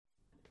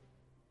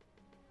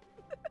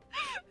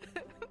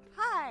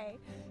Hi!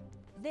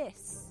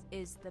 This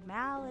is the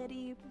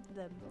Malady.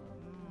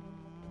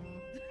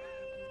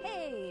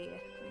 Hey!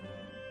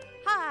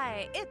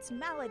 Hi, it's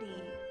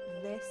Malady.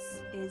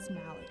 This is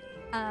Malady.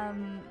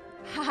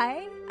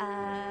 Hi?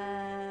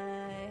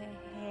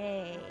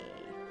 Hey.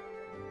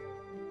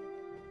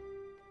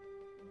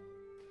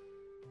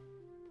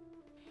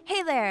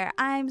 Hey there,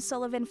 I'm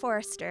Sullivan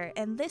Forrester,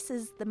 and this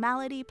is the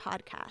Malady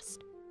Podcast,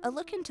 a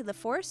look into the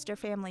Forrester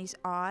family's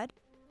odd,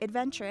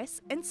 adventurous,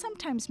 and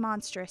sometimes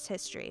monstrous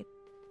history.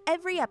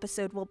 Every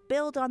episode will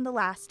build on the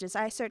last as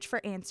I search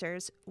for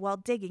answers while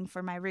digging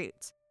for my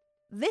roots.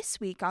 This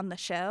week on the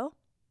show...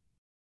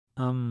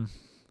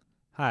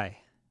 Hi.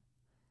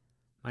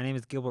 My name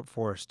is Gilbert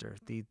Forrester.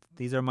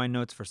 These are my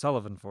notes for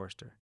Sullivan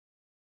Forrester.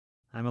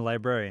 I'm a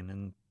librarian,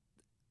 and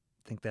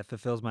I think that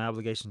fulfills my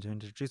obligation to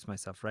introduce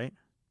myself, right?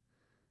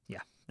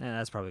 Yeah,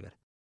 that's probably good.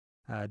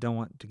 I don't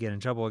want to get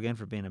in trouble again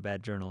for being a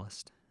bad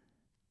journalist.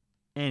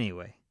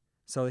 Anyway,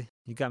 Sully,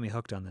 you got me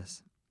hooked on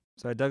this.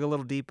 So I dug a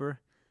little deeper.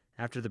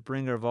 After the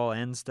Bringer of All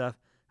Ends stuff,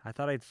 I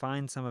thought I'd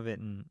find some of it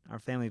in our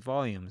family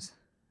volumes.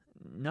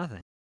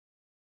 Nothing.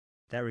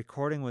 That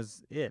recording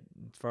was it,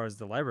 as far as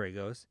the library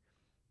goes.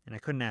 And I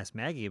couldn't ask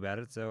Maggie about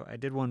it, so I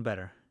did one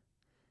better.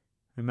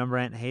 Remember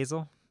Aunt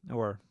Hazel?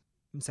 Or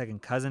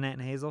second cousin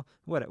Aunt Hazel?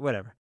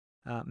 Whatever.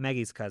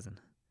 Maggie's cousin.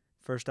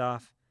 First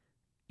off,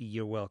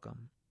 you're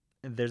welcome.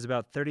 There's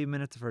about 30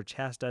 minutes of her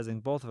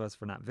chastising both of us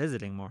for not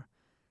visiting more.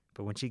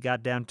 But when she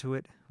got down to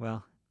it,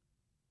 well,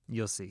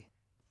 you'll see.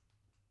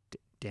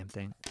 Damn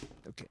thing.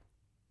 Okay.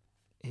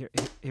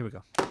 Here we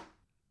go.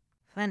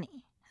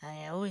 Funny.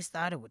 I always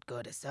thought it would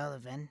go to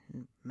Sullivan.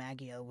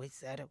 Maggie always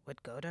said it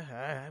would go to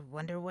her. I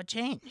wonder what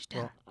changed.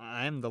 Well,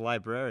 I'm the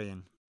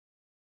librarian.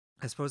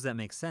 I suppose that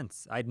makes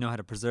sense. I'd know how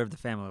to preserve the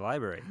family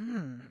library.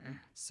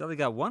 Sully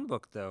got one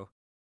book, though.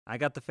 I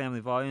got the family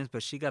volumes,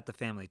 but she got the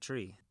family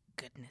tree.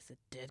 Goodness, it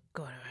did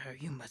go to her.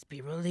 You must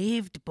be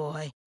relieved,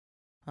 boy.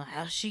 Well,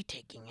 how's she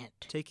taking it?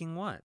 Taking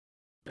what?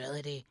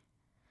 Ability.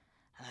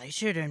 I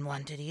sure didn't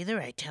want it either,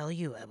 I tell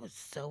you. I was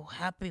so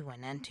happy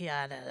when Auntie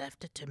Ada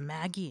left it to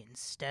Maggie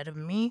instead of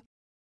me.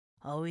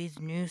 Always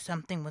knew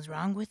something was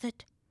wrong with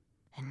it.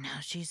 And now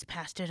she's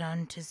passed it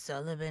on to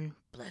Sullivan.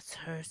 Bless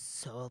her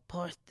soul,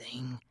 poor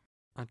thing.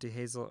 Auntie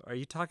Hazel, are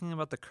you talking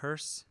about the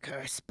curse?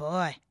 Curse,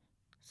 boy.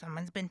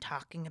 Someone's been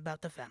talking about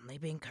the family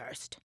being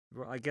cursed.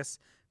 Well, I guess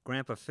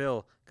Grandpa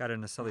Phil got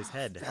into Sully's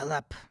head.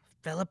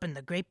 Philip and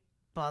the great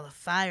ball of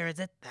fire, is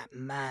it? That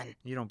man.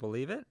 You don't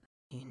believe it?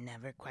 He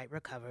never quite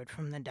recovered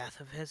from the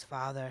death of his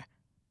father.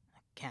 I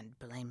can't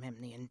blame him.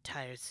 The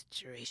entire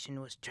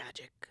situation was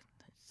tragic.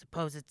 I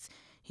suppose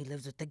he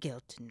lives with the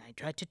guilt, and I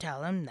tried to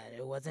tell him that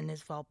it wasn't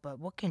his fault, but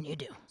what can you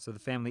do? So the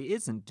family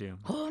isn't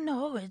doomed? Oh,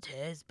 no, it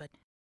is, but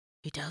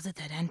he tells it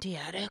that Auntie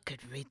Ada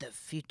could read the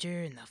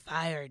future in the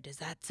fire. Does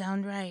that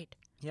sound right?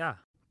 Yeah.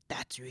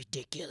 That's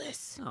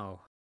ridiculous. No.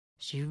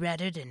 She read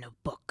it in a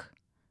book.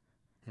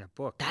 In a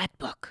book? That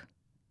book.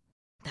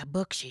 That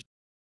book she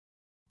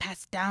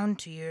passed down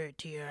to your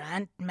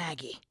Aunt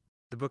Maggie.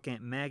 The book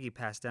Aunt Maggie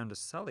passed down to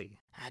Sully.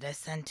 Ada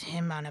sent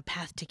him on a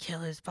path to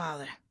kill his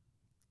father.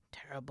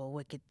 Terrible,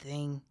 wicked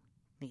thing.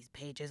 These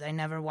pages, I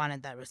never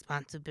wanted that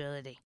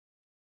responsibility.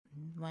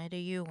 Why do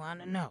you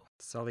want to know?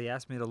 Sully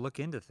asked me to look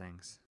into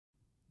things.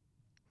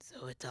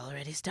 So it's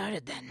already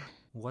started then.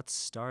 What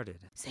started?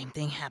 Same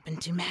thing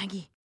happened to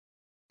Maggie.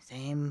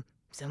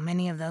 So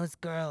many of those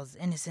girls,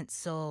 innocent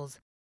souls.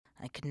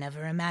 I could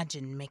never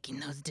imagine making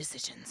those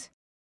decisions.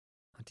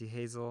 Auntie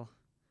Hazel,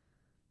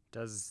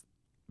 does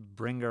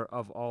Bringer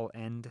of All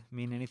End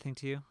mean anything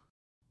to you?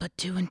 Put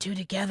two and two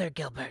together,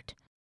 Gilbert.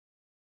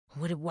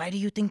 Why do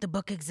you think the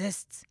book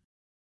exists?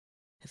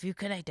 If you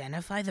could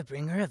identify the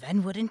Bringer of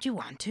End, wouldn't you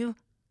want to?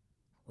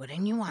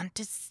 Wouldn't you want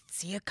to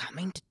see it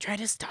coming to try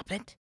to stop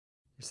it?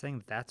 You're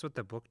saying that's what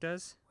the book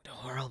does? What a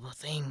horrible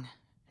thing,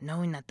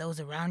 knowing that those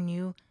around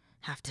you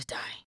have to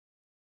die.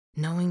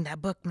 Knowing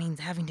that book means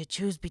having to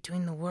choose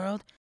between the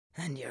world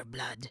and your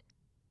blood.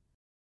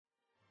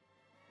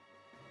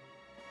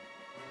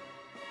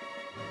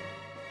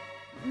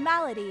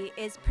 Malady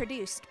is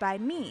produced by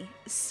me,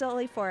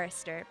 Sully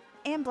Forrester,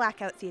 and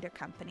Blackout Theater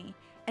Company,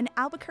 an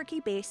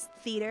Albuquerque-based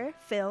theater,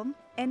 film,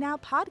 and now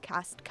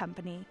podcast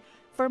company.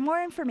 For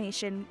more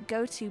information,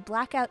 go to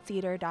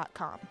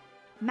blackouttheater.com.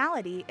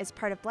 Malady is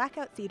part of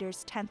Blackout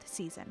Theater's 10th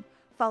season,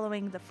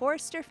 following the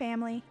Forrester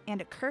family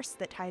and a curse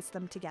that ties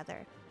them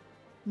together.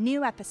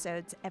 New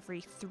episodes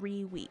every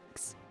 3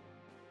 weeks.